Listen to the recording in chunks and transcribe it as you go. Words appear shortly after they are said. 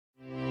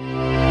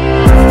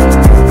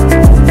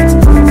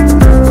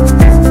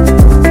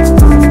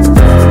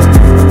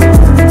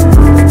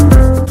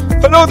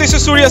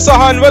Surya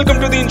Saha and welcome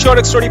to the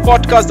Insurance Story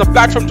Podcast, the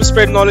platform to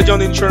spread knowledge on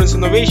insurance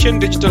innovation,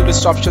 digital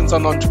disruptions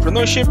and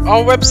entrepreneurship.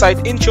 Our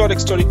website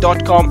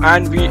insurexstory.com,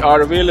 and we are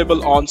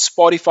available on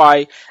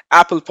Spotify,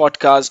 Apple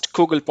Podcast,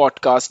 Google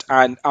Podcast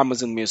and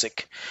Amazon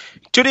Music.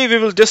 Today we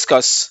will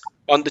discuss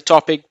on the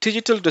topic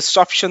digital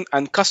disruption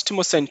and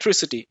customer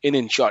centricity in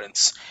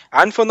insurance.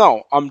 And for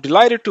now, I'm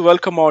delighted to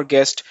welcome our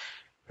guest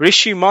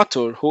Rishi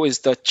Mathur, who is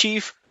the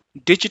Chief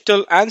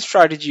Digital and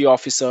Strategy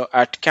Officer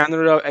at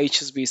Canara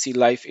HSBC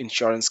Life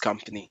Insurance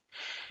Company.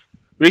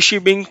 Rishi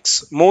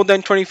brings more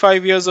than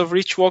 25 years of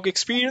rich work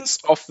experience,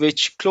 of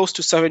which close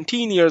to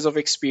 17 years of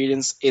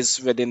experience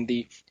is within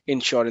the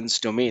insurance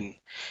domain.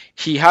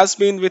 He has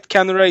been with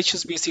Canara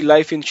HSBC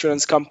Life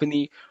Insurance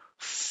Company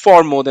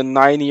for more than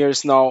 9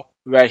 years now,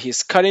 where he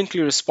is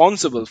currently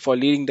responsible for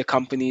leading the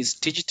company's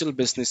digital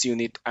business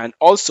unit and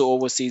also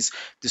oversees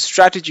the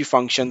strategy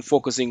function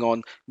focusing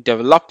on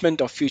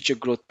development of future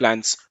growth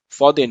plans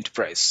for the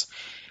enterprise.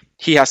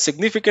 He has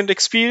significant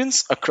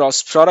experience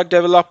across product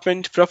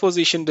development,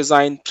 proposition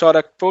design,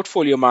 product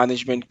portfolio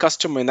management,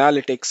 customer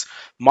analytics,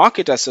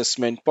 market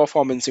assessment,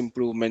 performance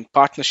improvement,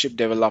 partnership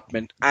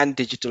development, and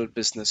digital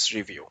business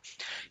review.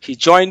 He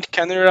joined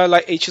Canara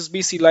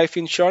HSBC Life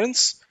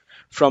Insurance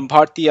from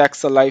Bharti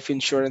AXA Life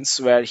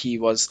Insurance, where he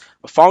was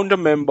a founder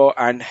member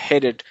and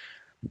headed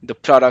the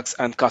products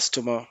and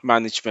customer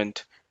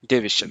management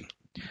division.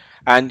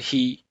 And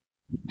he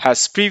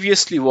has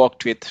previously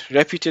worked with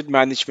reputed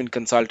management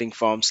consulting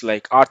firms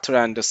like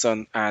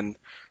Andersen and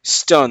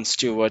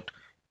Stewart,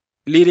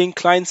 leading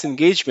clients'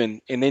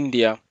 engagement in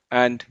India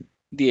and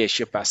the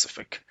Asia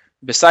Pacific.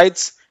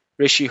 Besides,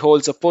 Rishi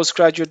holds a Post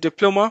Graduate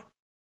Diploma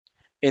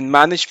in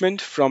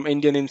Management from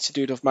Indian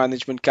Institute of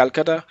Management,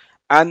 Calcutta,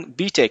 and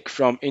B.Tech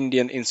from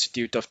Indian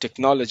Institute of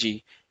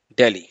Technology,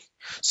 Delhi.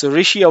 So,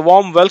 Rishi, a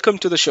warm welcome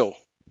to the show.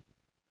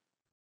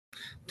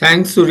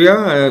 Thanks,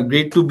 Surya.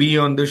 Great to be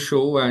on the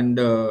show, and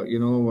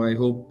I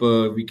hope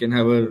we can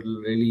have a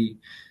really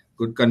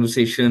good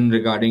conversation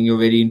regarding a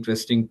very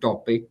interesting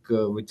topic,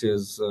 which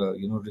is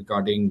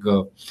regarding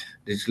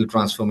digital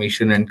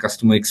transformation and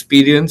customer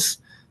experience.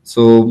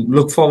 So,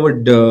 look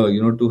forward,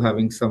 to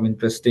having some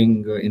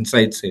interesting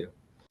insights here.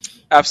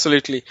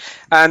 Absolutely.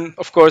 And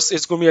of course,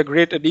 it's going to be a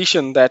great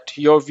addition that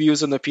your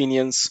views and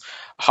opinions,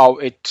 how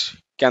it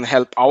can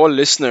help our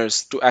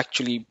listeners to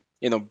actually,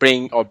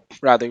 bring or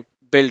rather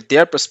build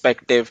their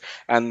perspective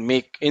and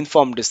make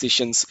informed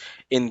decisions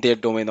in their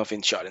domain of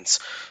insurance.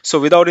 So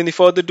without any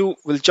further ado,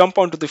 we'll jump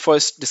on to the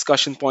first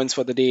discussion points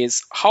for the day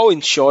is how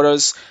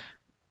insurers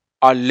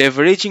are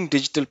leveraging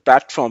digital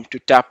platform to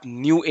tap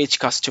new age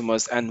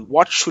customers and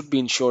what should be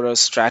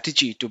insurers'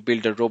 strategy to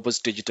build a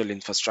robust digital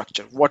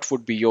infrastructure. What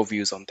would be your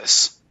views on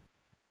this?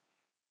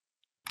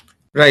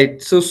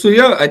 Right. So,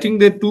 Surya, I think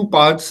there are two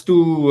parts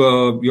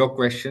to your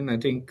question. I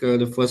think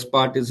the first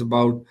part is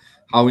about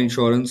how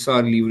insurance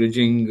are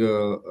leveraging,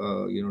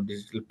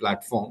 digital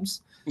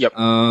platforms, Yep.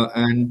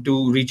 and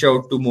to reach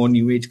out to more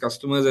new age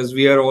customers. As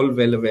we are all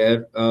well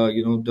aware,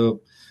 the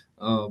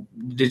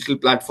digital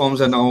platforms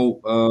are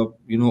now,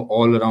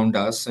 all around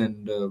us,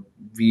 and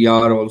we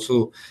are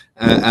also,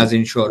 as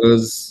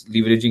insurers,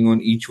 leveraging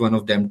on each one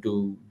of them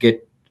to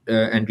get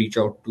and reach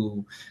out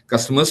to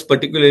customers,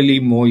 particularly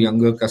more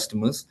younger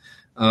customers.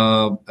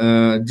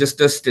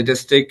 Just a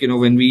statistic,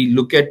 when we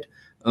look at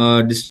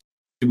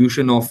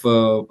distribution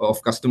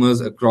of customers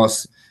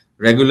across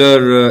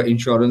regular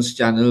insurance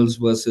channels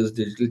versus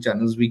digital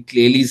channels, we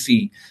clearly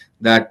see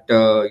that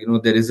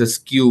there is a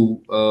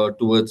skew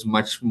towards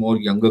much more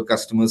younger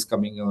customers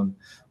coming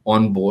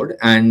on board,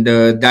 and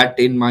that,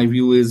 in my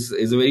view, is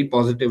a very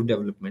positive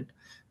development,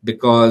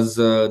 because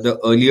the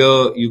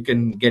earlier you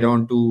can get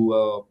on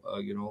to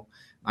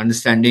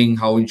understanding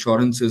how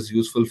insurance is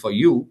useful for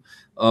you,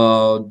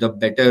 the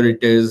better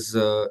it is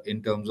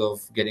in terms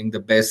of getting the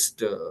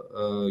best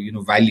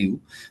value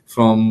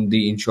from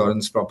the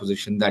insurance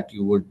proposition that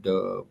you would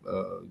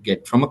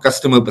get from a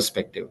customer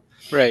perspective.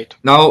 Right.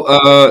 Now,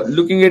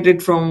 looking at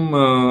it from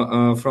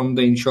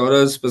the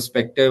insurer's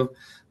perspective,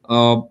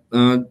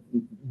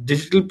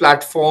 digital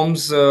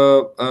platforms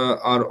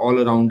are all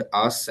around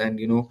us, and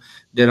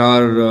there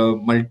are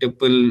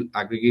multiple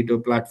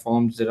aggregator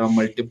platforms. There are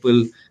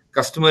multiple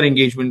customer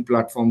engagement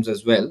platforms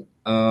as well,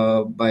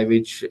 by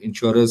which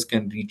insurers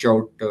can reach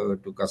out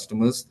to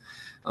customers.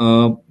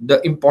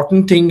 The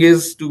important thing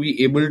is to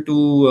be able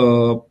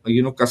to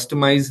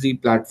customize the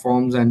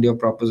platforms and your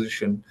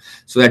proposition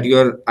so that you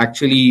are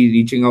actually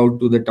reaching out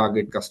to the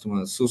target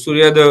customers. So,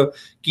 Surya, the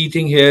key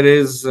thing here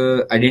is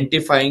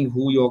identifying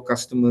who your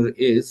customer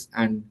is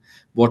and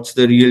what's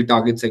the real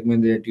target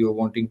segment that you're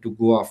wanting to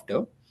go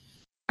after,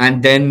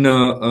 and then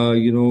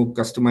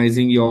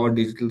customizing your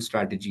digital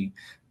strategy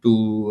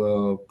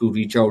to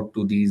reach out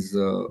to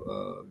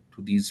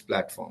these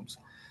platforms.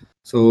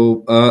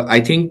 So I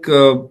think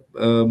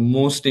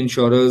most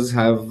insurers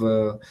have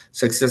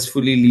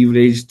successfully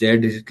leveraged their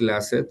digital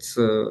assets,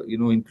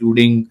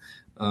 including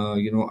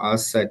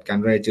us at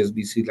Canara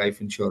HSBC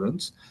Life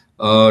Insurance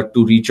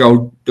to reach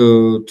out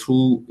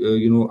through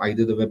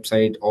either the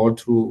website or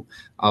through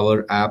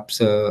our apps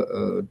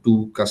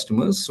to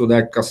customers, so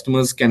that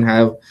customers can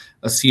have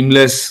a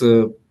seamless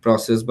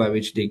process by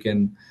which they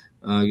can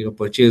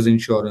purchase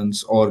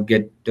insurance or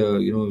get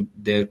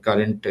their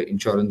current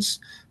insurance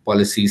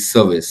policies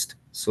serviced.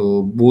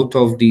 So both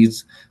of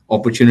these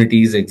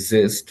opportunities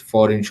exist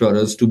for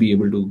insurers to be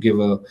able to give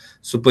a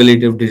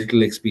superlative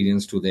digital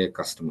experience to their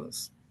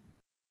customers.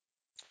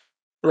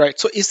 Right.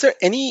 So is there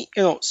any,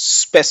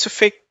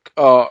 specific,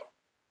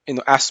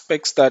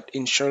 aspects that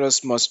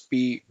insurers must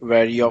be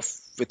wary of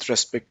with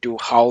respect to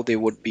how they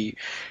would be,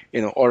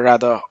 or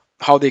rather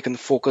how they can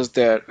focus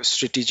their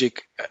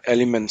strategic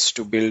elements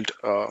to build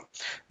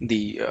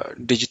the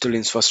digital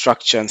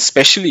infrastructure, and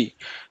especially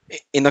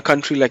in a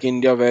country like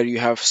India where you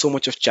have so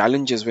much of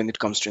challenges when it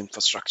comes to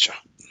infrastructure?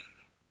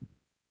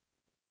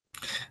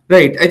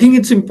 Right. I think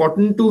it's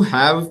important to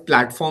have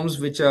platforms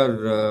which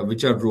are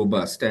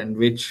robust and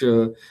which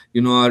are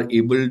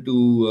able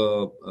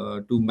to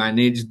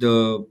manage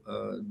the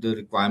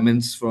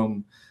requirements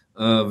from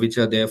which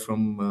are there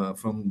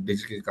from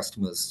digital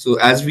customers. So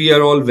as we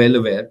are all well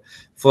aware,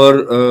 for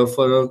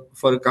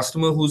a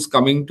customer who's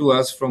coming to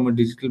us from a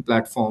digital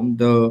platform,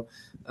 the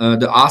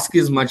ask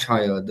is much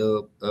higher.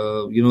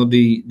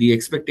 The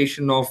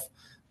expectation of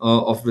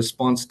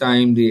response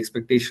time, the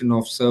expectation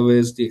of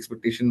service, the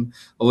expectation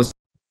of a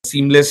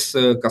seamless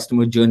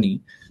customer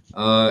journey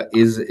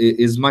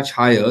is much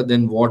higher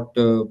than what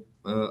a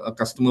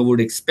customer would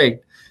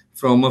expect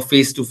from a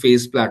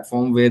face-to-face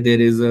platform where there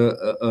is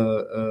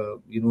a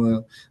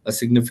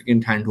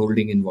significant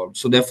hand-holding involved.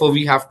 So therefore,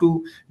 we have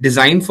to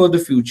design for the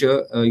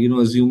future,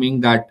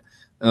 assuming that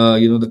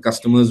the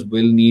customers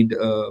will need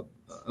a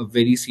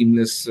very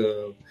seamless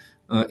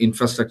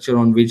infrastructure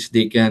on which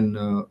they can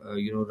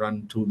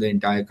run through the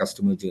entire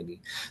customer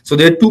journey. So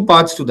there are two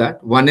parts to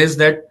that. One is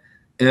that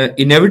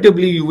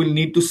inevitably you will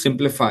need to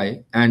simplify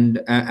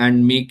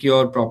and make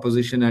your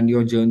proposition and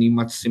your journey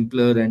much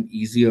simpler and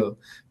easier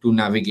to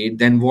navigate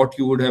than what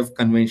you would have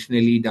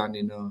conventionally done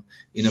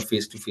in a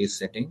face-to-face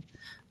setting.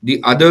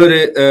 The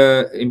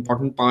other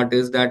important part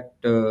is that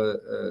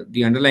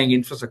the underlying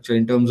infrastructure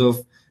in terms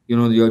of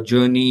your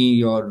journey,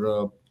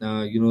 your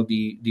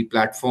the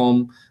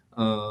platform,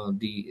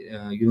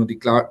 the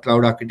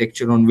cloud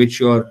architecture on which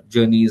your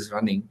journey is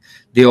running,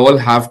 they all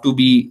have to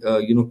be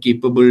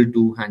capable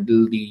to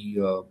handle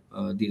the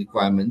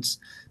requirements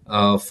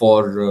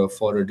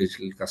for a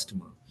digital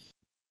customer.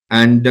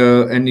 And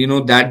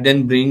that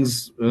then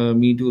brings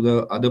me to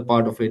the other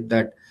part of it,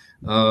 that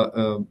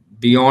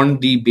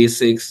beyond the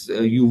basics,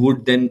 you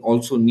would then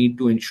also need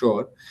to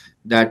ensure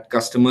that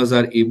customers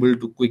are able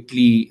to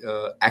quickly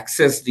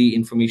access the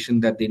information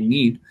that they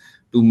need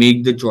to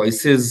make the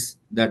choices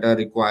that are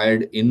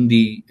required in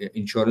the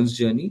insurance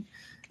journey.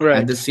 At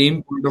Right. the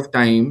same point of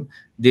time,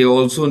 they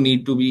also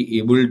need to be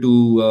able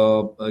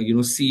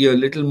to see a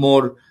little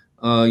more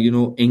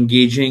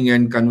engaging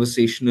and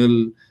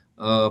conversational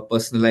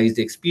personalized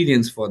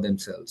experience for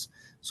themselves.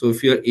 So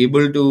if you're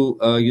able to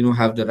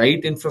have the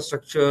right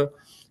infrastructure,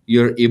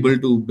 you're able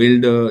to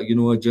build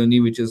a journey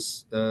which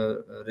is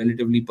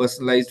relatively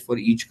personalized for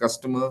each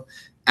customer,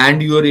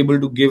 and you are able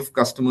to give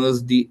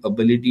customers the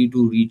ability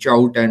to reach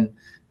out and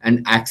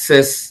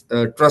access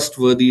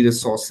trustworthy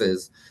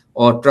resources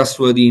or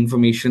trustworthy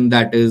information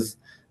that is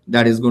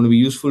going to be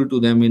useful to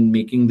them in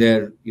making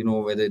their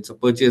whether it's a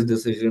purchase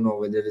decision or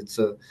whether it's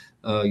a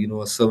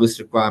service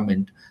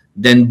requirement,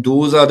 then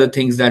those are the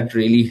things that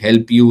really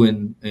help you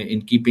in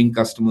keeping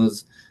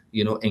customers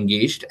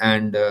engaged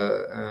and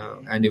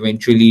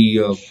eventually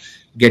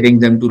getting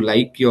them to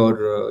like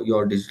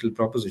your digital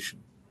proposition.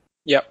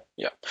 Yeah,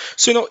 yeah.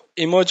 So,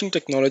 emerging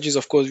technologies,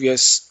 of course, we are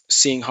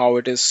seeing how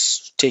it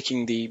is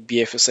taking the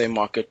BFSI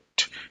market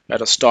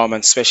at a storm,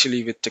 and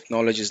especially with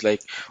technologies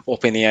like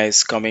OpenAI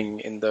is coming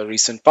in the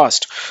recent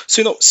past.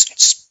 So,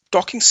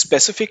 talking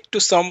specific to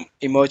some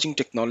emerging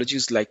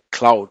technologies like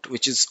cloud,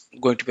 which is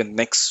going to be the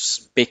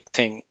next big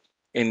thing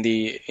in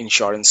the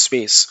insurance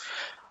space.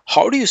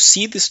 How do you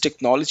see this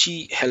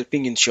technology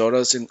helping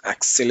insurers in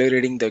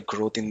accelerating their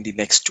growth in the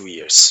next 2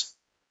 years?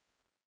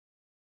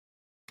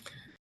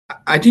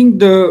 I think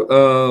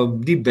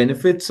the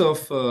benefits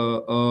of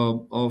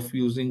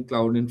using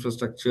cloud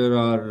infrastructure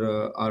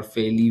are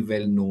fairly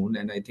well known,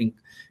 and I think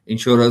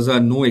insurers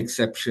are no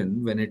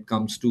exception when it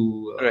comes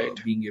to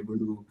Right. being able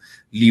to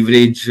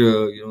leverage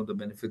the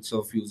benefits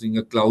of using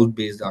a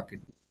cloud-based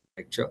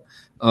architecture.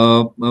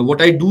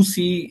 What I do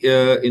see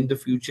in the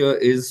future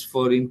is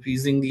for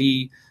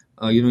increasingly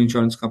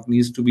insurance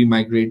companies to be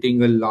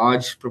migrating a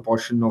large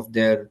proportion of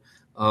their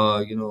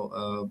of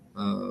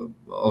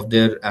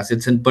their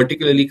assets, and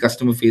particularly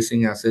customer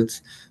facing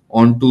assets,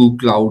 onto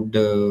cloud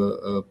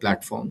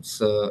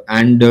platforms,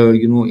 and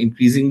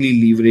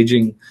increasingly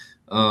leveraging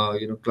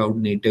cloud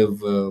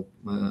native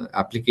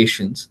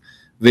applications,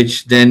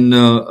 which then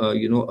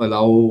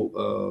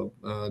allow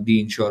the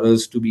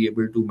insurers to be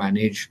able to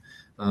manage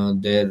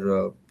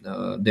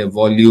their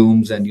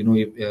volumes, and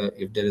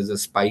if there is a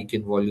spike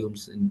in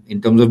volumes,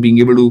 in terms of being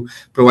able to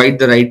provide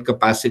the right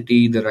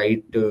capacity, the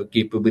right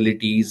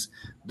capabilities,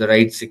 the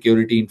right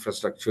security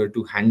infrastructure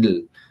to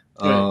handle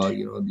Right.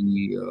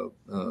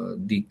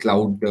 the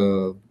cloud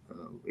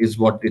is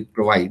what it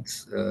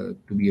provides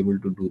to be able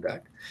to do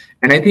that.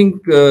 And I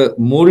think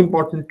more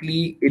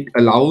importantly, it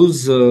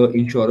allows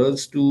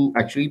insurers to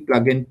actually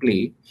plug and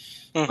play,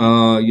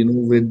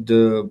 Mm-hmm.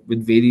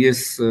 with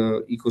various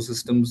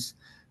ecosystems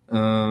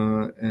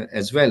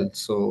as well.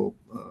 So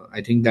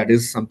I think that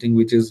is something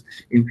which is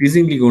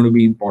increasingly going to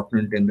be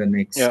important in the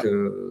next Yeah.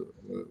 2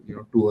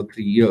 or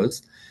 3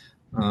 years.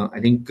 I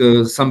think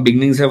some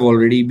beginnings have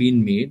already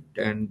been made,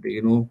 and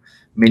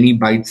many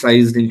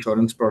bite-sized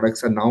insurance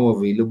products are now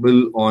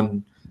available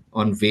on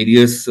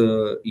various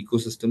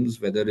ecosystems,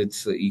 whether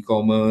it's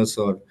e-commerce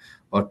or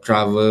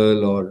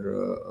travel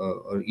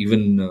or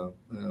even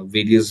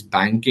various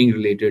banking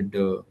related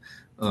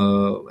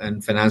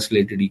and finance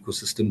related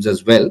ecosystems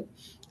as well.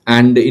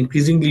 And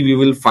increasingly, we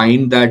will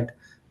find that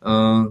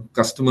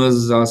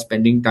customers are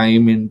spending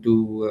time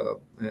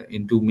into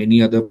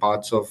many other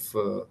parts of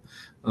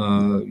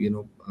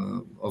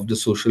the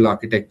social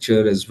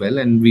architecture as well,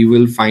 and we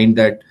will find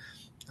that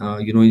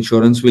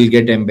insurance will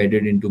get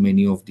embedded into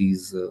many of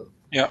these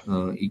Yeah.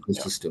 Yeah.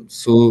 ecosystems.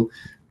 So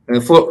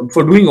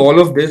for doing all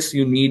of this,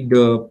 you need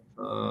the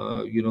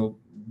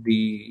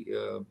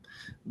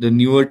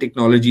newer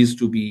technologies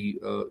to be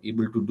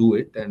able to do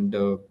it,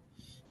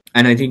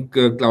 and I think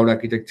cloud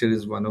architecture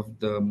is one of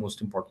the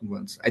most important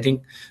ones. I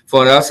think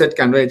for us at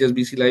Canara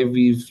HSBC Live,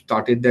 we've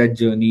started that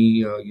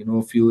journey,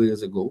 a few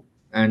years ago,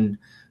 and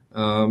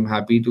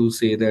happy to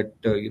say that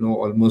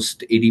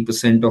almost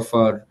 80% of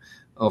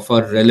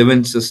our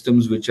relevant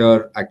systems, which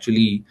are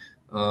actually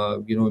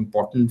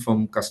important,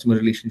 from customer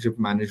relationship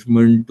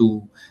management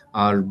to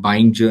our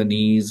buying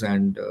journeys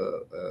and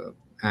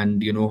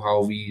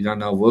how we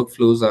run our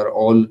workflows, are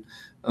all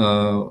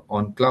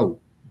on cloud.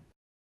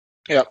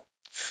 Yeah.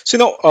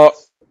 So,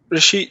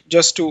 Rishi,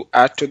 just to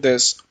add to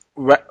this,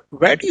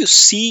 where do you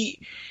see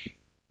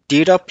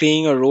data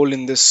playing a role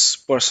in this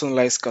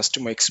personalized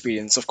customer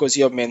experience? Of course,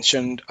 you have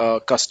mentioned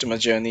customer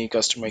journey,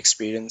 customer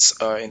experience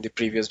in the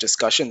previous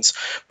discussions,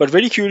 but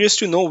very curious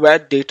to know where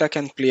data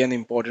can play an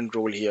important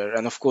role here.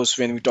 And of course,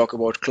 when we talk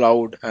about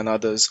cloud and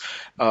others,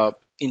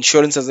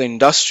 insurance as an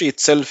industry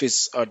itself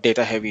is a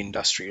data heavy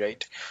industry,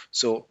 right?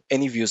 So,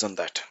 any views on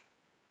that?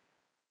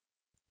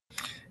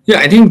 Yeah,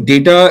 I think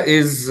data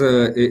is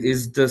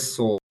the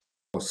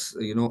source.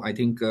 I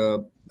think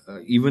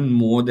even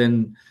more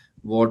than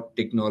what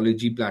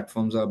technology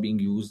platforms are being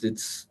used,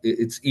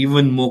 it's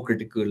even more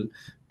critical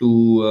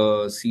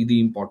to see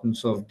the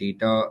importance of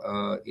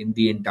data in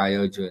the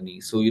entire journey.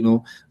 So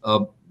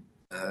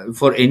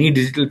for any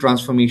digital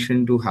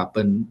transformation to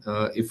happen,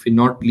 if we're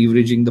not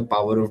leveraging the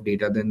power of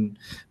data, then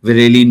we're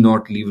really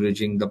not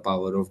leveraging the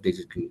power of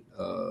digital.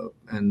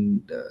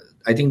 And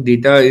I think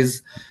data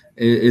is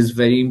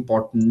very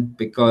important,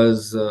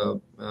 because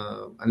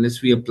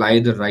unless we apply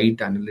the right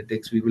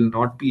analytics, we will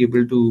not be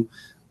able to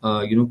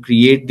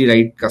create the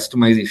right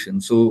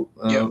customization. So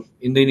Yeah.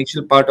 in the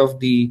initial part of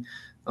the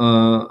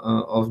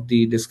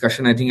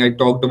discussion, I think I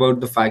talked about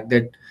the fact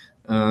that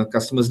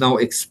customers now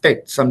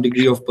expect some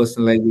degree of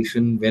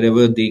personalization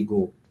wherever they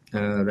go,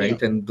 Yeah.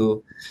 right?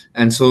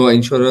 And so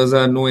insurers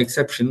are no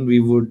exception.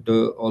 We would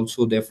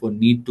also therefore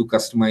need to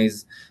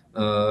customize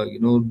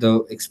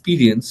the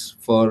experience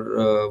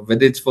for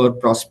whether it's for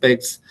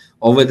prospects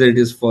or whether it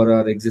is for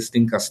our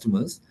existing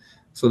customers,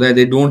 so that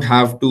they don't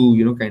have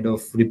to kind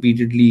of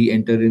repeatedly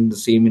enter in the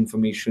same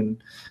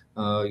information.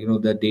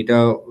 The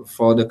data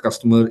for the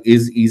customer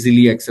is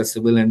easily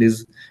accessible and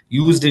is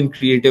used in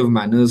creative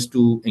manners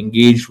to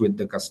engage with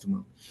the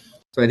customer.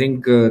 So I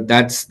think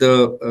that's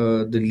the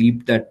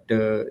leap that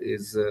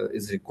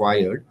is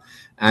required,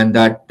 and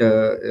that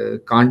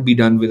can't be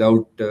done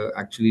without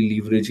actually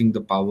leveraging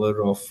the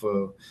power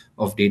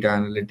of data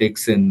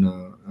analytics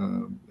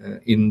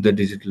in the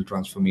digital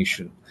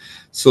transformation.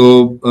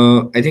 So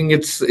I think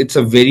it's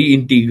a very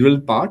integral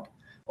part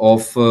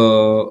of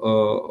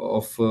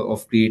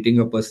creating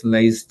a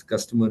personalized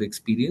customer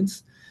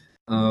experience.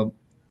 Uh,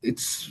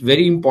 it's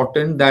very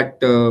important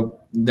that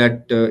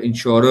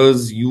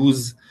insurers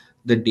use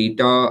the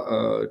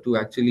data to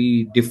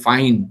actually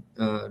define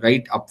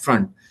right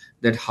upfront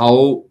that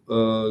how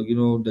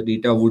the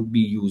data would be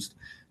used.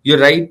 You're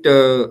right,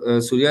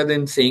 Surya,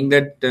 then saying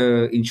that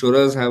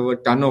insurers have a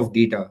ton of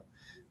data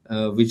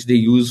which they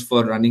use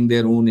for running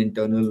their own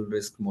internal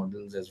risk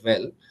models as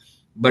well.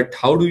 But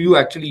how do you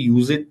actually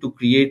use it to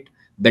create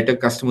better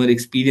customer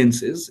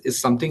experiences is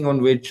something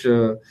on which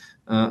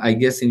I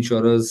guess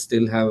insurers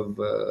still have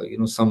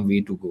some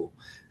way to go.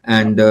 Yeah.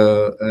 And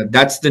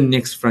that's the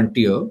next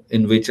frontier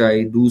in which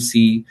I do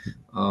see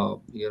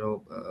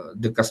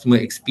the customer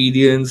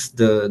experience,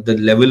 the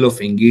level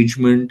of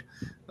engagement,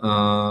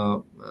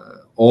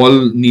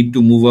 all need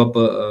to move up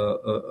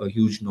a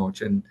huge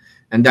notch, and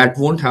that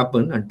won't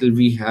happen until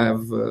we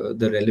have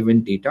the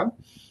relevant data.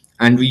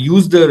 and we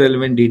use the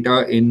relevant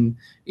data in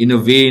a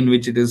way in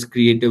which it is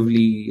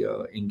creatively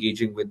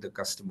engaging with the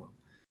customer.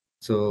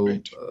 So,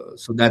 Right.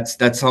 so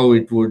that's how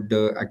it would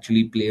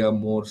actually play a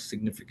more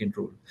significant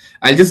role.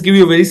 I'll just give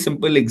you a very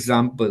simple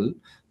example.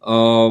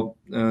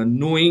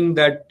 Knowing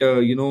that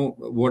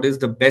what is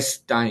the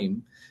best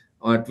time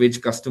at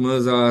which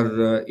customers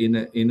are in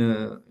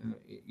a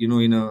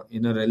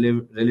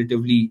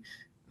relatively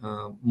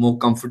more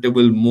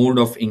comfortable mode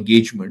of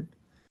engagement,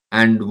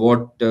 and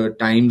what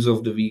times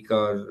of the week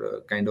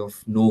are kind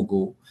of no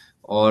go,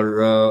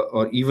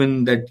 or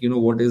even that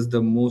what is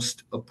the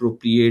most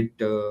appropriate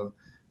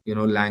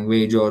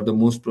language, or the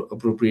most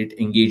appropriate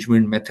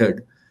engagement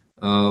method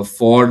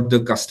for the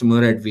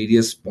customer at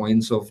various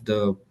points of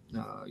the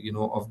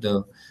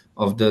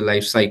of the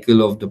life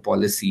cycle of the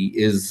policy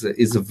is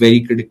a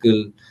very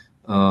critical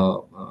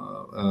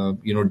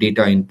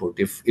data input.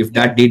 If Yeah.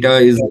 that data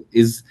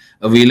is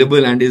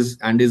available and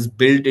is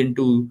built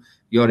into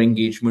your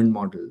engagement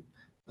model,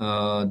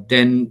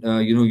 then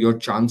your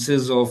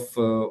chances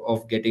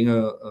of getting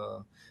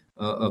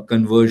a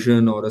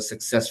conversion or a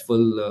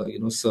successful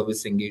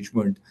service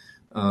engagement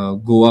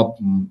go up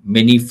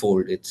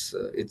many-fold. It's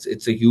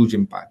a huge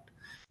impact.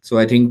 So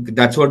I think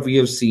that's what we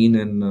have seen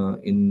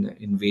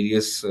in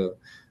various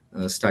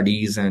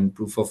studies and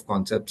proof of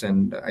concepts,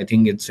 and I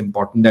think it's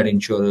important that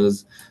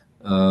insurers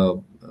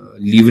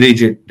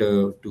leverage it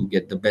to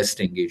get the best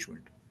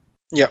engagement.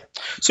 Yeah.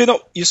 So,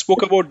 you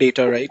spoke about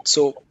data, right?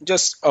 So,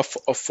 just a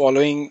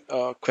following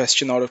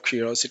question out of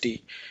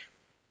curiosity.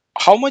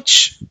 How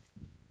much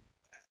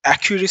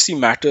accuracy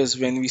matters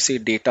when we say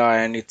data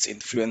and its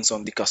influence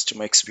on the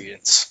customer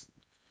experience?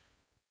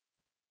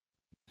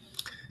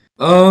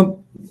 Uh,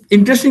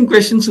 Interesting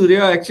question,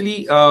 Surya.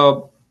 Actually,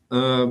 uh,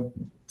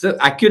 the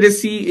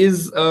accuracy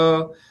is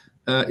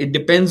it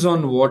depends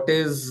on what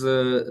is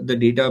the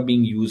data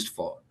being used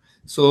for.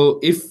 So,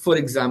 if, for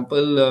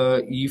example,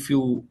 if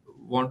you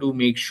want to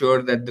make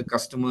sure that the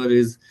customer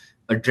is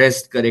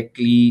addressed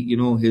correctly,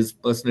 his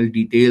personal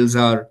details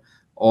are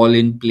all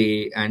in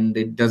play and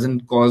it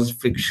doesn't cause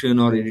friction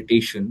or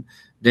irritation,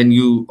 then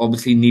you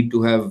obviously need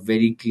to have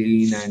very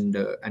clean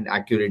and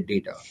accurate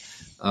data.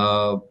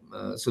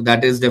 So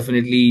that is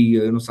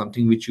definitely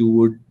something which you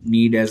would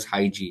need as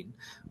hygiene,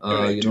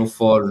 Right.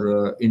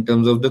 for in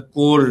terms of the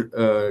core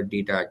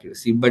data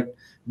accuracy. But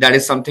that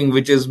is something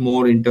which is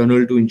more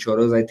internal to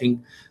insurers. I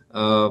think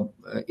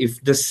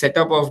if the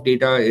setup of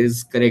data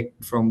is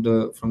correct from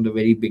the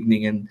very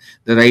beginning, and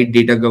the right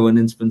data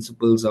governance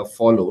principles are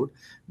followed,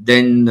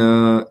 then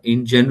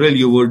in general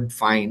you would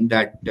find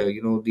that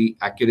the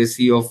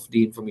accuracy of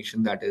the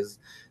information that is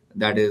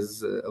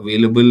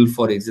available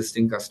for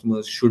existing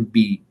customers should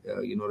be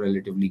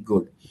relatively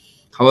good.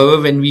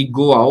 However, when we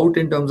go out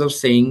in terms of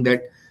saying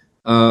that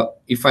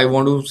if I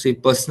want to say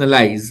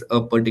personalize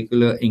a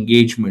particular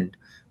engagement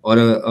or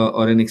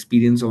an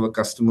experience of a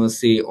customer,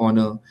 say on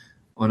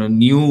a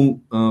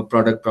new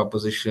product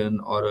proposition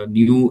or a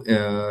new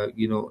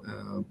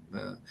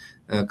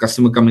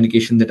customer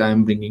communication that I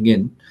am bringing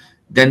in,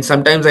 then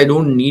sometimes I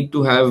don't need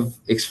to have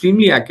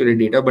extremely accurate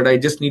data, but I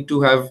just need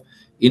to have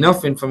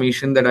enough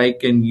information that I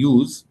can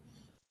use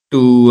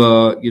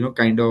to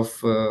kind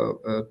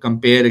of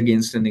compare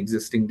against an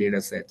existing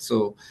data set.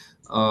 So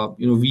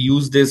we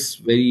use this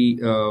very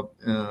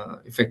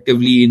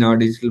effectively in our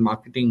digital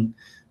marketing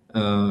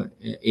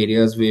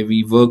areas, where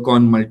we work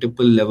on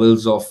multiple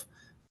levels of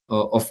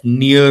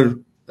near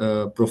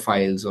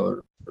profiles,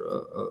 or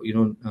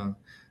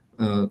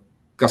uh,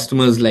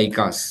 customers like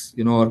us,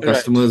 or Right.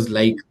 customers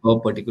like a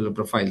particular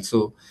profile.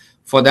 So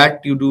for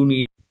that, you do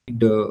need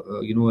a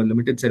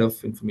limited set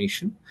of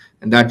information,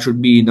 and that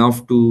should be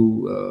enough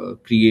to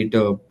create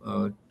a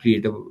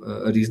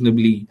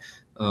reasonably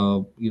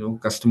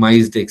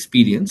customized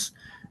experience.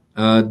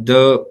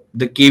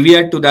 The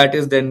caveat to that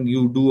is, then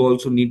you do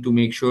also need to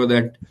make sure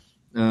that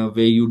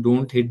where you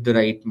don't hit the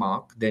right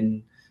mark,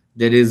 then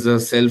there is a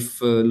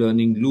self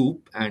learning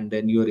loop, and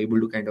then you are able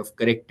to kind of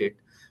correct it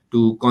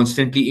to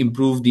constantly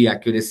improve the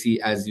accuracy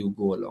as you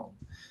go along.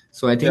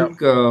 So I Yeah. think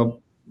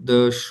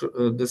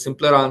the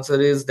simpler answer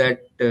is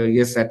that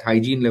yes, at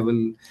hygiene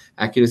level,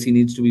 accuracy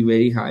needs to be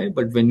very high.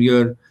 But when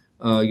you're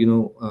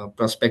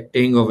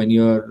prospecting, or when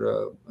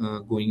you're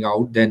going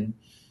out, then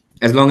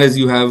as long as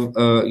you have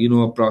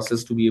a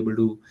process to be able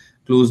to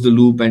close the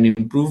loop and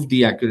improve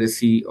the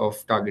accuracy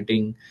of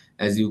targeting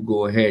as you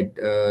go ahead,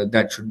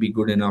 that should be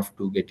good enough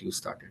to get you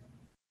started.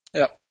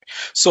 Yeah.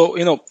 So,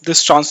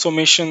 this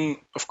transformation,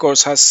 of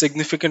course, has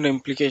significant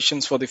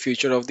implications for the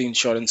future of the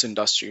insurance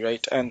industry,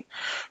 right? And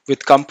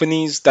with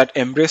companies that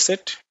embrace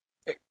it,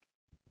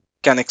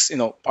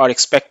 are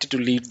expected to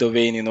lead the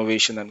way in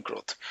innovation and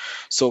growth.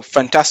 So,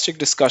 fantastic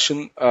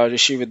discussion,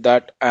 Rishi, with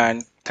that,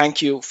 and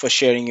thank you for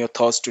sharing your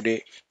thoughts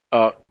today.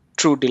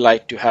 True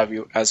delight to have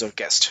you as our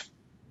guest.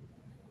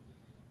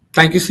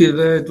 Thank you,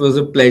 Sridhar. It was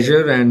a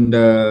pleasure, and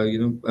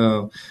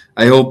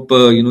I hope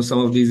some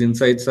of these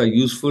insights are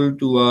useful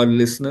to our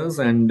listeners,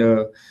 and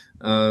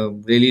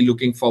really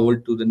looking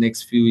forward to the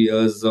next few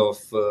years of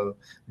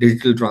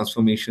digital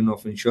transformation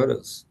of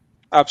insurers.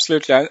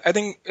 Absolutely. I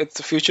think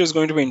the future is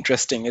going to be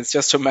interesting. It's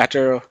just a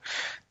matter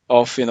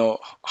of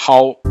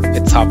how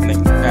it's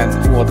happening and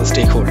who are the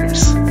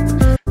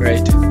stakeholders,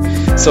 right?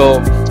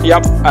 So,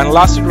 yep. And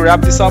lastly, to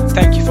wrap this up,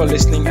 thank you for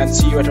listening and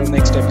see you at our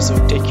next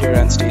episode. Take care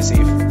and stay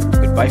safe.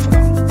 Goodbye for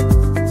now.